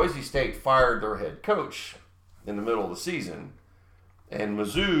because Boise State fired their head coach in the middle of the season, and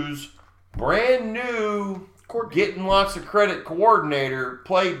Mizzou's brand new, getting lots of credit coordinator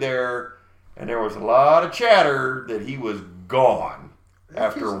played there, and there was a lot of chatter that he was gone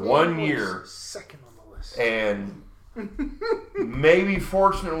after 1 year. Second on the list. And maybe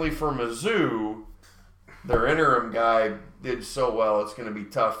fortunately for Mizzou, their interim guy did so well, it's going to be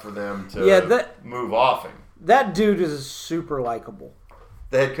tough for them to move off him. That dude is super likable.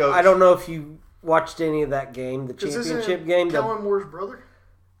 The head coach. I don't know if you watched any of that game, the championship game. Kellen Moore's brother?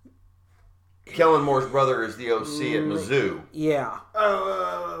 Kellen Moore's brother is the OC at Mizzou. Yeah.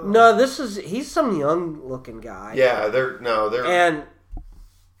 No, he's some young looking guy. Yeah, And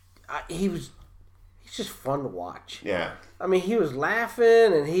he's just fun to watch. Yeah. I mean, he was laughing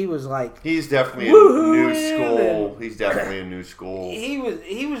and he was like, He's definitely a woo-hooing new school. He's definitely a new school. he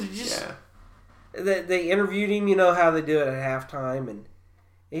was just. Yeah. They interviewed him, you know how they do it at halftime, and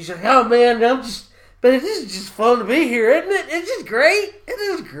he's like, "Oh man, but it is just fun to be here, isn't it? It's just great. It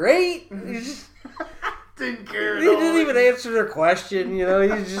is great." He just Didn't care at he all. didn't even answer their question, you know.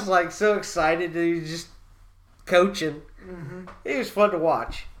 He's just like so excited that he's just coaching. Mm-hmm. It was fun to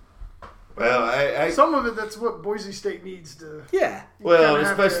watch. Well, some of it, that's what Boise State needs to. Yeah. Well, kinda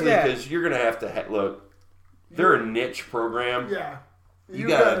have to- especially because you're going to have to look. They're a niche program. Yeah. You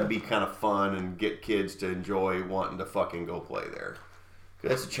gotta be kind of fun and get kids to enjoy wanting to fucking go play there.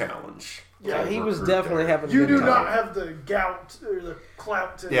 That's a challenge. Yeah, he was Recruit definitely there. having a You good do time. not have the gout or the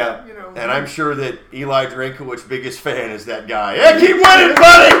clout to, Yeah, you know. and I'm sure that Eli Drinkowich's biggest fan is that guy. Yeah, keep winning,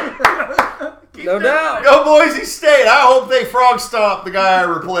 buddy! No doubt. Go Boise State. I hope they frog stomp the guy I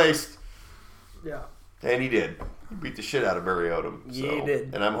replaced. Yeah. And he did. He beat the shit out of Barry Odom. So. Yeah, he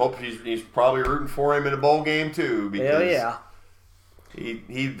did. And I'm hoping he's probably rooting for him in a bowl game too. Because Hell yeah.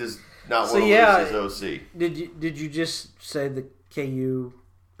 He does not want to lose his OC. Did you just say the KU?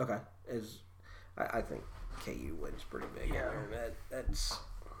 Okay, I think KU wins pretty big. Yeah. That's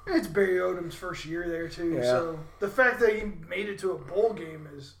It's Barry Odom's first year there too, Yeah. so the fact that he made it to a bowl game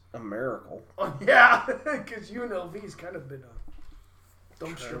is, a miracle. yeah, because UNLV's kind of been a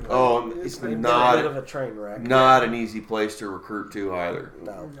dumpster. Oh, It's it's been not- a bit of a train wreck. Not an easy place to recruit to either.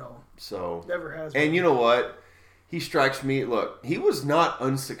 no, So never has. And been. you know what? He strikes me. Look, he was not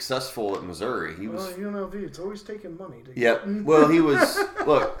unsuccessful at Missouri. He was. Well, UNLV, it's always taking money to Yep. Well, he was.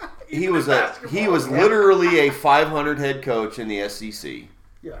 Look, he was literally a 500 head coach in the SEC.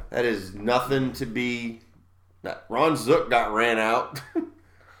 Yeah. That is nothing to be. Ron Zook got ran out.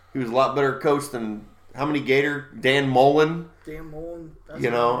 He was a lot better coach than how many Gator Dan Mullen. Dan Mullen. That's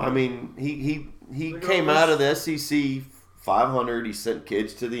You know, I mean, he Look at came all out this. of the SEC 500. He sent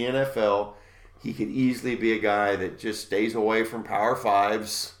kids to the NFL. He could easily be a guy that just stays away from Power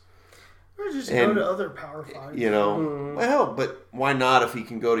Fives. Or just And, go to other Power Five. You know, well, but why not if he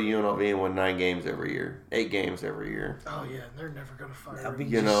can go to UNLV and win 9 games every year, 8 games every year? Oh yeah, they're never gonna fire That'd be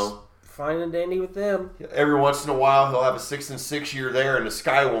him. You know, fine and dandy with them. every once in a while he'll have a 6-6 year there, and the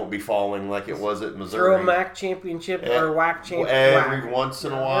sky won't be falling like it was at Missouri. Throw a MAC championship or WAC championship. Every once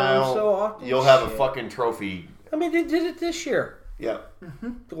in a while, So often. you'll have a Shit. fucking trophy. I mean, they did it this year. Yeah.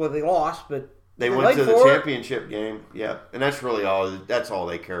 Well, they lost, but They They went played to the for it. championship game. Yeah, and that's really all. That's all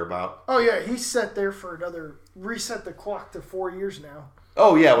they care about. Oh yeah, he's set there for reset the clock to 4 years now.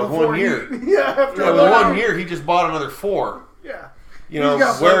 Oh yeah, with Before 1 year. After Yeah, with 1 year, he just bought another 4. Yeah. You know, He's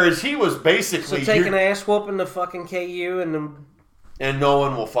got whereas he was so basically taking ass whooping to fucking KU and and no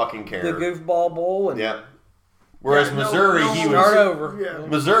one will fucking care. the goofball bowl and Yeah. Whereas Yeah, no- Missouri, no he one- was start over. Yeah.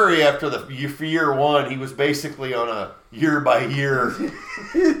 Missouri after the for year 1, he was basically on a year by year.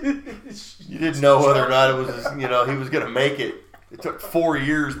 You didn't know whether or not it was, he was going to make it. It took 4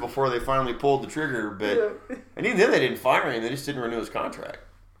 years before they finally pulled the trigger, but and even then they didn't fire him. They just didn't renew his contract.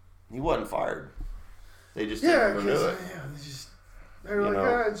 He wasn't fired. They just Yeah, didn't renew it. they're like,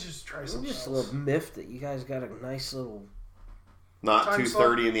 know. let's just try I'm something just a else. little miffed that you guys got a nice little Not Time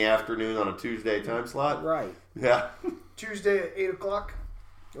 2:30 in the afternoon on a Tuesday time slot. right Yeah. Tuesday at 8:00.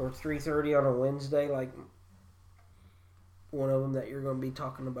 or 3:30 on a Wednesday, like one of them that you're going to be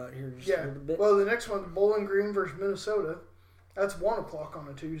talking about here just a Yeah. little bit. Well, the next one, Bowling Green versus Minnesota. That's 1:00 on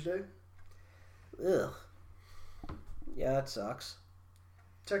a Tuesday. Ugh. Yeah, that sucks.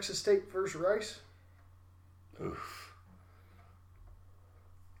 Texas State versus Rice. Oof.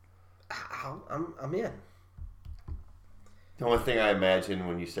 I'm in. The only thing I imagine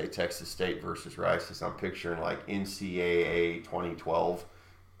when you say Texas State versus Rice is I'm picturing like NCAA 2012,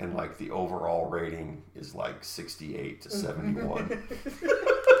 and like the overall rating is like 68 to 71.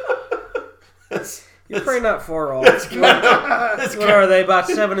 You're probably not far off. That's What are they, about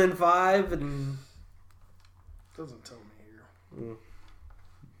 7-5? And Doesn't tell me here.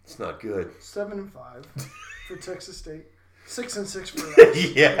 It's not good. 7-5 for Texas State. 6-6 for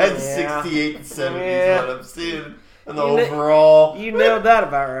Rice. Yeah, it's 68 to 70 Yeah. is what I'm seeing. And the You kn- overall, you nailed that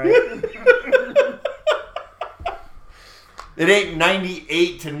about right. it ain't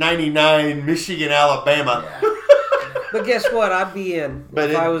 98 to 99 Michigan, Alabama. But guess what? I'd be in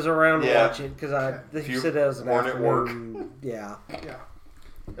But if I it- was around to yeah. watch it because If you you said that was an weren't at work. afternoon. Yeah.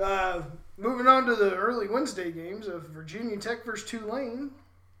 Yeah. Moving on to the early Wednesday games of Virginia Tech versus Tulane.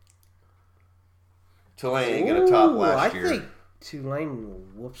 Tulane ain't gonna top Ooh, last I year. think Tulane will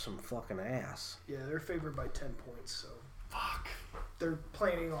whoop some fucking ass. Yeah, they're favored by 10 points, so Fuck. they're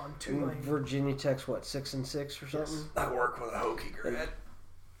planning on Tulane. Virginia Tech's what, 6-6 or something? I work with a Hokie grad.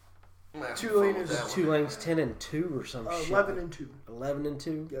 Tulane is Tulane's 10-2 or some shit. 11-2.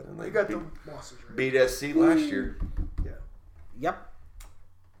 11-2. Yep. And They they got beat- the losses right. Beat SC last year. Yeah. Yep.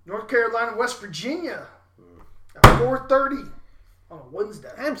 North Carolina, West Virginia. At 4:30 on a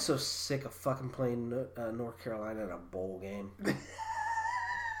Wednesday. I'm so sick of fucking playing North Carolina in a bowl game.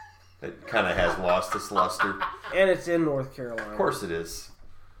 It kind of has lost its luster. And it's in North Carolina. Of course it is.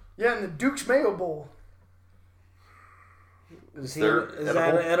 Yeah, and the Duke's Mayo Bowl. Is They're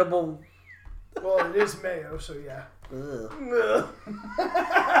that an edible? Well, it is mayo, so yeah. Ugh.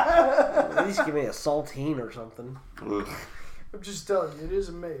 At least give me a saltine or something. Ugh. I'm just telling you, it is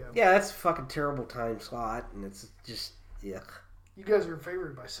a mayo. Yeah, that's a fucking terrible time slot, and it's just, yuck. You guys are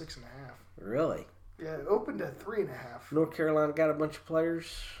favored by 6.5. Really? Yeah, it opened at 3.5. North Carolina got a bunch of players.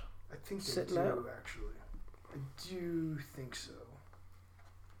 I think they Sitting do, out? actually. I do think so.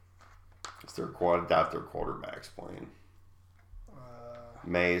 I doubt their quarterback's playing.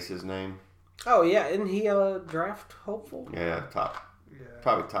 May is his name. Oh yeah, isn't he a draft hopeful? Yeah,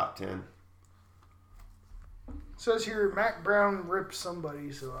 probably top 10. Says here, Mac Brown ripped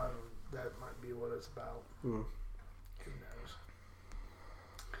somebody, so that might be what it's about. Who knows?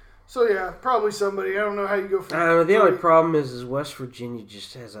 So yeah, probably somebody. I don't know how you go from. The only problem is West Virginia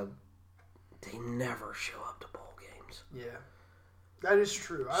just has they never show up to bowl games. Yeah, that is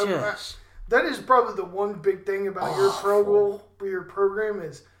true. Just that is probably the one big thing about your program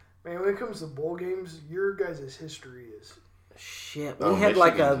is, man, when it comes to bowl games, your guys' history is shit. We had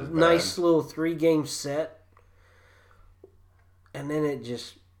like a nice little 3-game set, and then it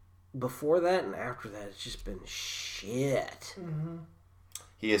just before that and after that, it's just been shit. Mm-hmm.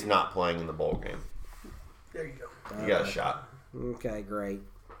 He is not playing in the bowl game. There you go. You got a shot. Okay, great.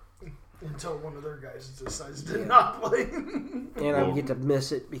 Until one of their guys decides to not play. And I get to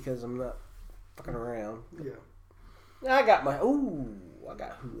miss it because I'm not fucking around. Yeah. I got Hulu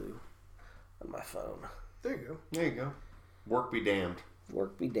on my phone. There you go. There you go. Work be damned.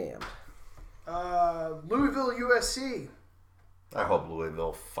 Work be damned. Louisville, USC. I hope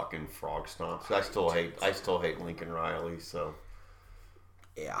Louisville fucking frog stomps. I still hate Lincoln Riley, so.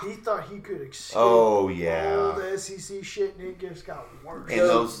 Yeah. He thought he could escape all the SEC shit, and it just got worse.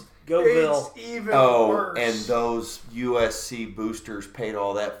 And Go Bill. It's even worse. And those USC boosters paid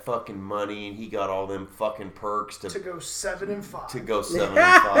all that fucking money, and he got all them fucking perks to go 7-5. To go 7-5.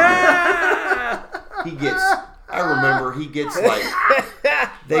 I remember he gets like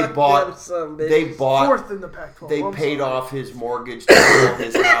they bought fourth in the Pac-12. They paid off his mortgage to build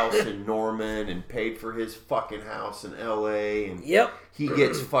his house in Norman and paid for his fucking house in LA, and he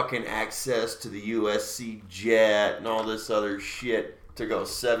gets fucking access to the USC jet and all this other shit to go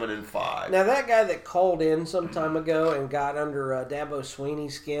 7-5. Now that guy that called in some time ago and got under Dabo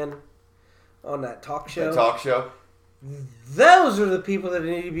Sweeney's skin on that talk show. Those are the people that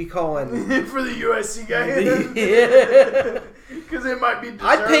need to be calling for the USC guy. Yeah, because it might be deserved.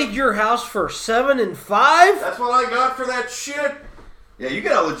 I paid your house for 7-5. That's what I got for that shit. Yeah, you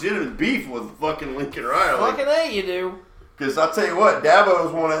got a legitimate beef with fucking Lincoln Riley. Fucking A, you do. Because I'll tell you what,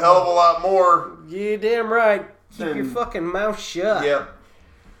 Dabo's won a hell of a lot more. You damn right. Keep your fucking mouth shut. Yep.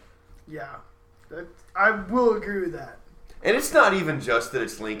 Yeah, I will agree with that. And it's not even just that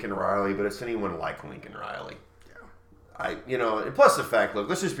it's Lincoln Riley, but it's anyone like Lincoln Riley. And plus the fact, look,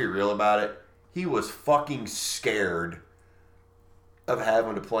 let's just be real about it. He was fucking scared of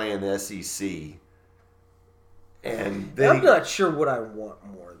having to play in the SEC. And then I'm not sure what I want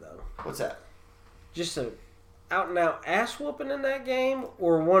more, though. What's that? Just a out-and-out ass whooping in that game,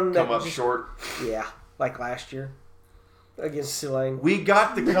 or one that come up short? Yeah, like last year against Tulane. We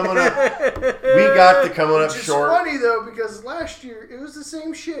got the coming up short. Which is funny, though, because last year it was the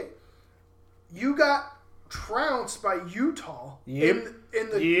same shit. You got trounced by Utah in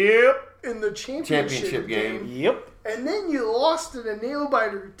the championship game. Yep. And then you lost in a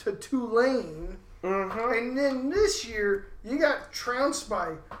nail-biter to Tulane. Mm-hmm. And then this year, you got trounced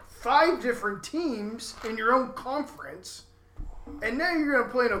by 5 different teams in your own conference. And now you're going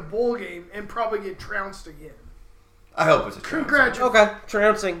to play in a bowl game and probably get trounced again. I hope it's a trouncing. Congratulations. Okay,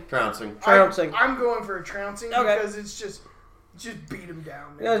 trouncing. I'm going for a trouncing because it's just beat him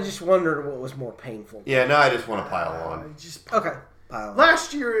down. Man. I was just wondering what was more painful. Yeah, now I just want to pile on. Pile on.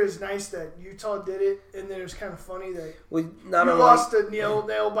 Last year it was nice that Utah did it, and then it was kind of funny that you lost a nail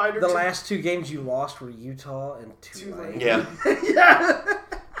biter. The last 2 games you lost were Utah and Tulane. Yeah. Yeah.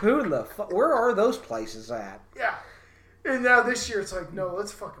 Who in the fuck? Where are those places at? Yeah. And now this year it's like, no,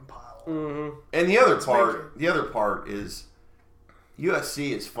 let's fucking pile on. Mm-hmm. And the other part is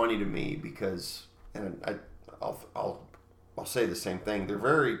USC is funny to me because, and I'll say the same thing. They're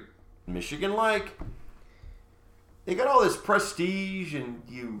very Michigan-like. They got all this prestige, and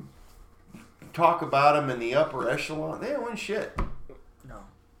you talk about them in the upper echelon. They don't win shit. No.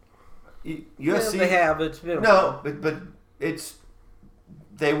 USC. They have. It's been but it's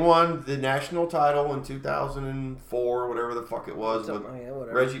they won the national title in 2004, whatever the fuck it was.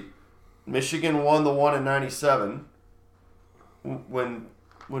 Whatever. Michigan won the one in '97. When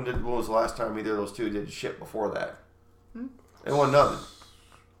was the last time either of those two did shit before that? They won nothing.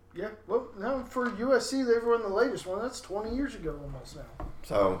 Yeah, well, now for USC, they've won the latest one. That's 20 years ago almost now.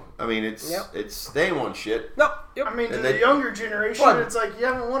 So, I mean, it's they ain't won shit. No. Yep. I mean, to the younger generation, it's like you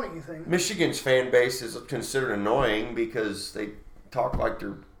haven't won anything. Michigan's fan base is considered annoying because they talk like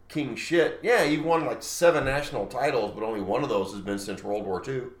they're king shit. Yeah, you've won like 7 national titles, but only one of those has been since World War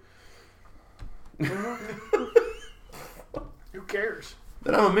II. Who cares?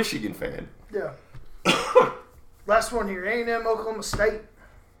 Then I'm a Michigan fan. Yeah. Last one here, A&M, Oklahoma State.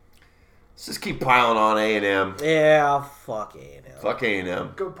 Let's just keep piling on A&M. Yeah, fuck A&M. Fuck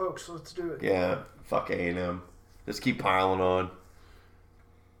A&M. Go Pokes, let's do it. Yeah, fuck A&M. Just keep piling on.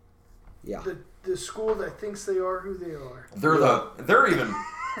 Yeah. The school that thinks they are who they are.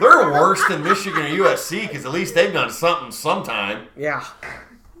 They're worse than Michigan or USC because at least they've done something sometime. Yeah.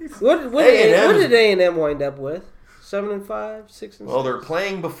 What did A&M wind up with? 7-5, 6-6. Well, they're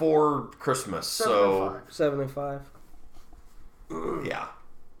playing before Christmas, 7-5. 7-5. Yeah.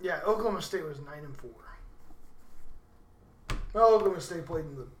 Yeah, Oklahoma State was 9-4. Well, Oklahoma State played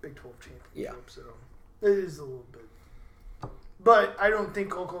in the Big 12 championship, so it is a little bit. But I don't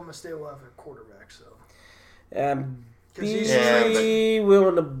think Oklahoma State will have a quarterback. So. Be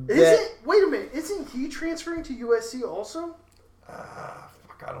willing to bet. Wait a minute, isn't he transferring to USC also?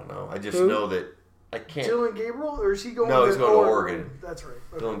 Fuck, I don't know. I just know that I can't. Dylan Gabriel, or is he going? No, he's going to Oregon. That's right.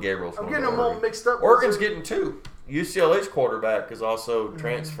 Okay. Dylan Gabriel's going to I'm Oregon. getting them all mixed up. Oregon's getting two. UCLA's quarterback is also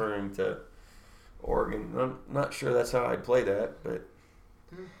transferring to Oregon. I'm not sure that's how I'd play that, but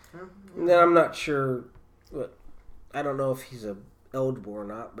I'm not sure. But I don't know if he's eligible or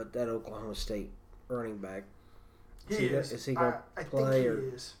not. But that Oklahoma State running back, is he going to play? I think or he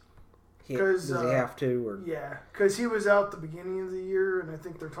is. Does he have to? Or yeah, because he was out the beginning of the year, and I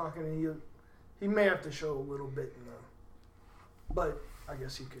think they're talking. He may have to show a little bit in the. But I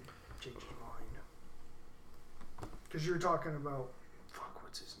guess he could change his mind. Because you're talking about,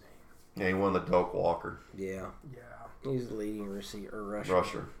 what's his name? yeah, he won the Doak Walker. Yeah, Yeah. he's the leading rusher.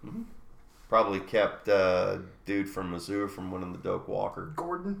 Rusher. Mm-hmm. Probably kept dude from Mizzou from winning the Doak Walker.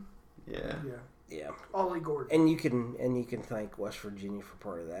 Gordon. Yeah. Yeah. Ollie Gordon. And you can thank West Virginia for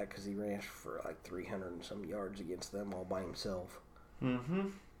part of that because he ran for like 300 and some yards against them all by himself. Mm-hmm.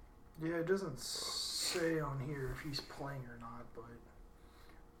 Yeah, it doesn't say on here if he's playing or not, but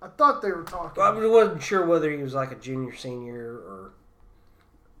I thought they were talking. Well, I wasn't sure whether he was like a junior, senior, or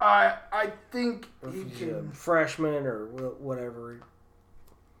I think if he he's can. a freshman or whatever.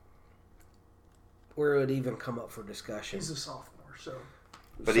 Where it would even come up for discussion. He's a sophomore, so.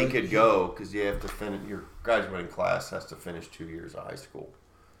 But he could go because you have to finish. Your graduating class has to finish 2 years of high school.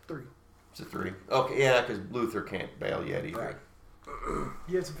 3. Is it 3? Okay, yeah, because Luther can't bail yet either. Right.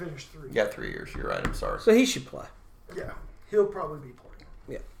 You have to finish 3. You got 3 years. You're right. I'm sorry. So he should play. Yeah, he'll probably be playing.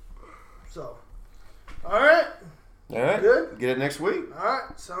 Yeah. So, all right. All right. Good? Get it next week. All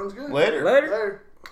right, sounds good. Later. Later. Later.